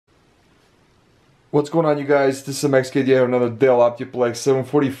What's going on, you guys? This is MXKD. I have another Dell Optiplex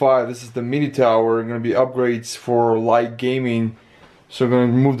 745. This is the mini tower. Going to be upgrades for light gaming. So I'm going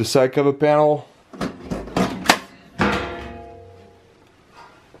to remove the side cover panel.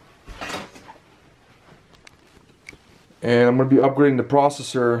 And I'm going to be upgrading the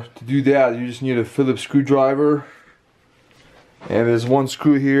processor. To do that, you just need a Phillips screwdriver. And there's one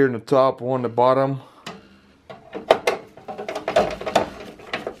screw here in the top, one at the bottom,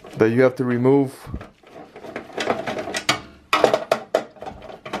 that you have to remove.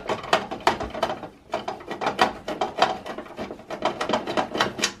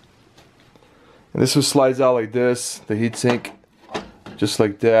 And this one slides out like this, the heatsink, just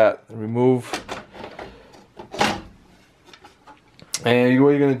like that. Remove. And what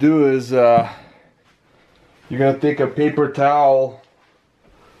you're going to do is you're going to take a paper towel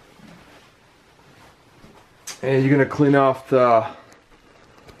and you're going to clean off the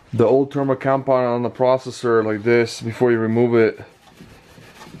old thermal compound on the processor like this before you remove it.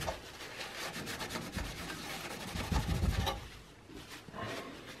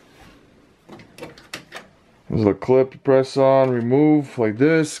 There's a clip you press on, remove like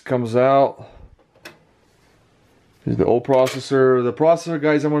this, comes out. Here's the old processor. The processor,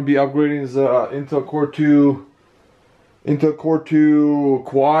 guys, I'm going to be upgrading is Intel Core 2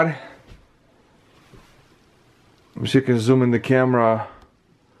 Quad. Wish you can zoom in the camera.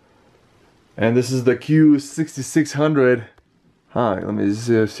 And this is the Q6600. Let me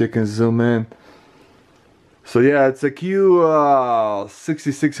see if you can zoom in. So yeah, it's a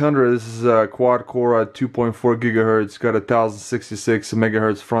Q6600. This is a quad core at 2.4 gigahertz. Got a 1066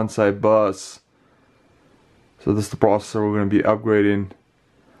 megahertz front side bus. So this is the processor we're going to be upgrading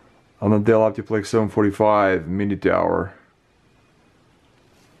on the Dell Optiplex 745 mini tower.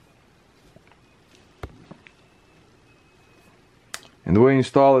 And the way you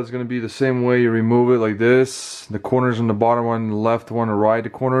install it is going to be the same way you remove it, like this. The corners on the bottom one, the left one, the right, the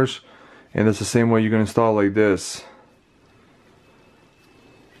corners. And it's the same way you're going to install it, like this.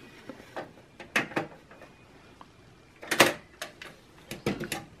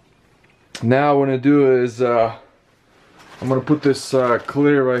 Now what I'm going to do is I'm going to put this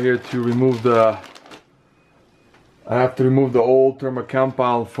clear right here to remove the... I have to remove the old thermal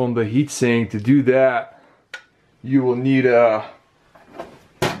compound from the heatsink. To do that, you will need a...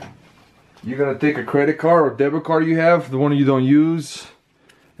 You're going to take a credit card or debit card you have, the one you don't use,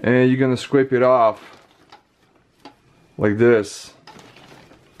 and you're going to scrape it off like this.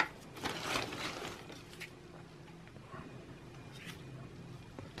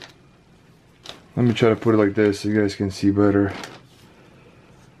 Let me try to put it like this so you guys can see better.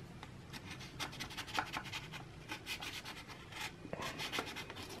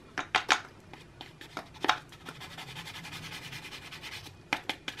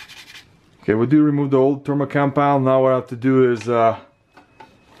 Okay, we do remove the old thermal compound. Now what I have to do is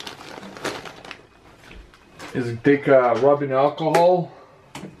take rubbing alcohol.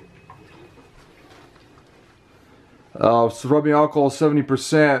 So rubbing alcohol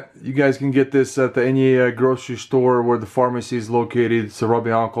 70%. You guys can get this at any grocery store where the pharmacy is located. It's a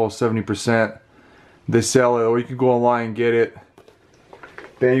rubbing alcohol 70%. They sell it, or you can go online and get it.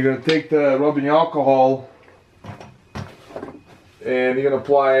 Then you're going to take the rubbing alcohol and you're going to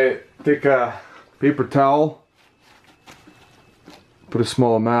apply it. Take a paper towel, put a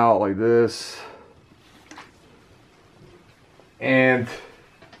small amount like this, and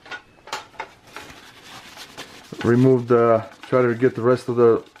remove try to get the rest of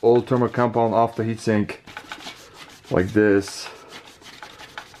the old thermal compound off the heatsink like this.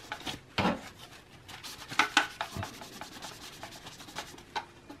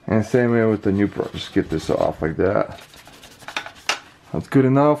 And same way with the new part, just get this off like that. That's good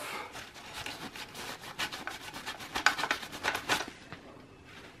enough.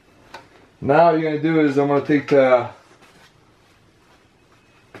 Now what you're going to do is I'm going to take the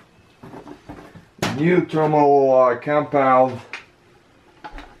new thermal compound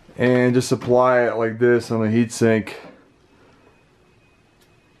and just apply it like this on the heatsink.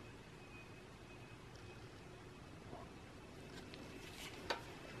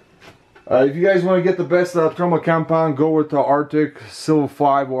 If you guys want to get the best thermal compound, go with the Arctic Silver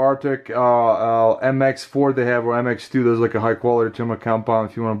 5 or Arctic MX4 they have, or MX2. There's like a high quality thermal compound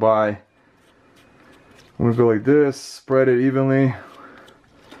if you want to buy. I'm going to go like this, spread it evenly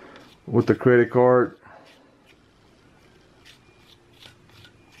with the credit card.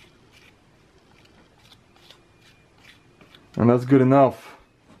 And that's good enough.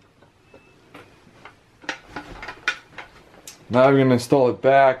 Now we're going to install it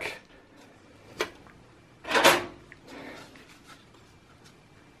back.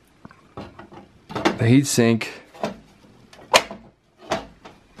 the heatsink.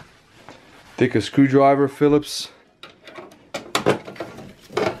 Take a screwdriver, Phillips.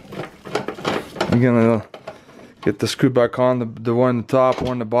 You're gonna get the screw back on, the one on the top,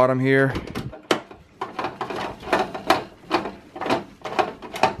 one on the bottom here.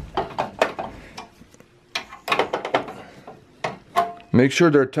 Make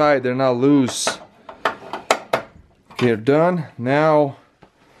sure they're tight, they're not loose. Okay, they're done. Now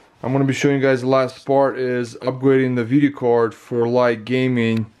I'm going to be showing you guys the last part is upgrading the video card for light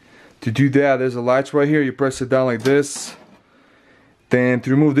gaming. To do that, there's a latch right here. You press it down like this. Then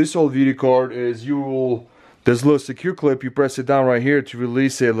to remove this old video card is there's a little secure clip. You press it down right here to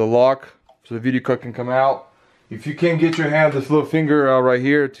release the lock so the video card can come out. If you can't get your hand, this little finger right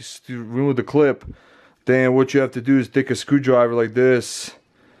here to remove the clip, then what you have to do is take a screwdriver like this,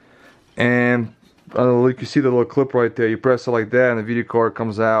 and you can see the little clip right there. You press it like that and the video card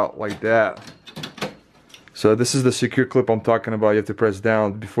comes out like that. So this is the secure clip I'm talking about. You have to press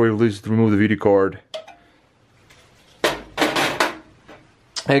down before you remove the video card.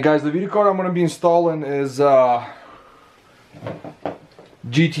 Hey guys, the video card I'm going to be installing is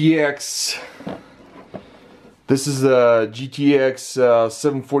GTX. This is a GTX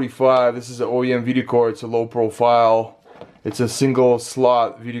 745. This is an OEM video card. It's a low profile. It's a single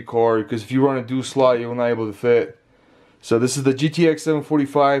slot video card because if you run a dual slot, you're not able to fit. So this is the GTX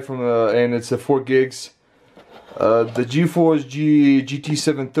 745 and it's a 4 gigs. The GeForce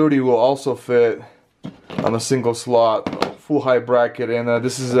GT730 will also fit on a single slot, full height bracket, and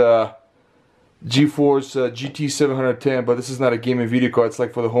this is a GeForce GT710, but this is not a gaming video card. It's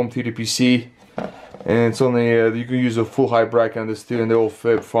like for the home theater PC. And it's only you can use a full height bracket on this too, and they will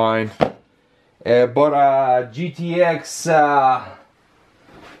fit fine. But GTX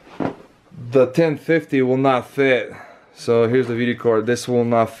the 1050 will not fit. So here's the video card. This will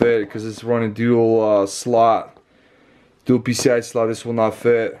not fit because it's running dual slot, dual PCI slot. This will not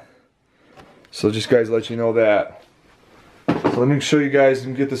fit. So just guys, let you know that. So let me show you guys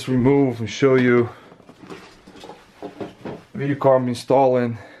and get this removed and show you the video card I'm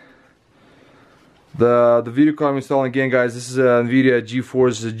installing. The video card I'm installing again, guys. This is a NVIDIA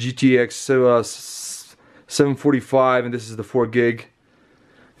GeForce GTX 745, and this is the 4 gig.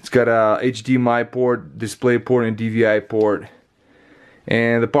 It's got a HDMI port, display port, and DVI port.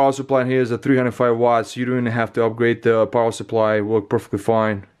 And the power supply here is a 305 watts. So you don't even have to upgrade the power supply. It will work perfectly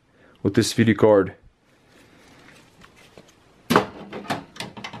fine with this video card.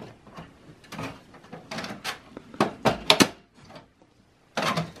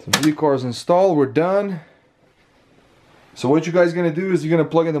 The video card is installed. We're done. So what you guys are gonna do is you're gonna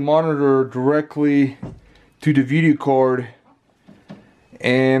plug in the monitor directly to the video card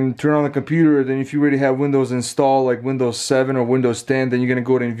and turn on the computer. Then if you already have Windows installed, like Windows 7 or Windows 10, then you're gonna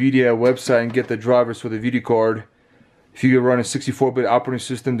go to NVIDIA website and get the drivers for the video card. If you run a 64-bit operating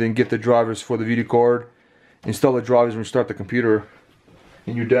system, then get the drivers for the video card, install the drivers, and restart the computer,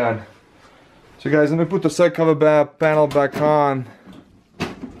 and you're done. So guys, let me put the side cover panel back on,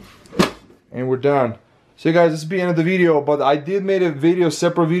 and we're done. So guys, this is the end of the video, but I did make a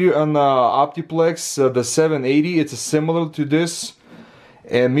separate video on the Optiplex, the 780. It's similar to this.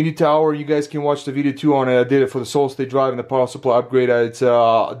 And MIDI tower, you guys can watch the video too on it. I did it for the solid state drive and the power supply upgrade. It's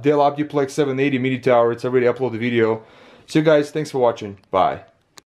a Dell Optiplex 780 MIDI tower. It's already uploaded the video. So guys, thanks for watching. Bye.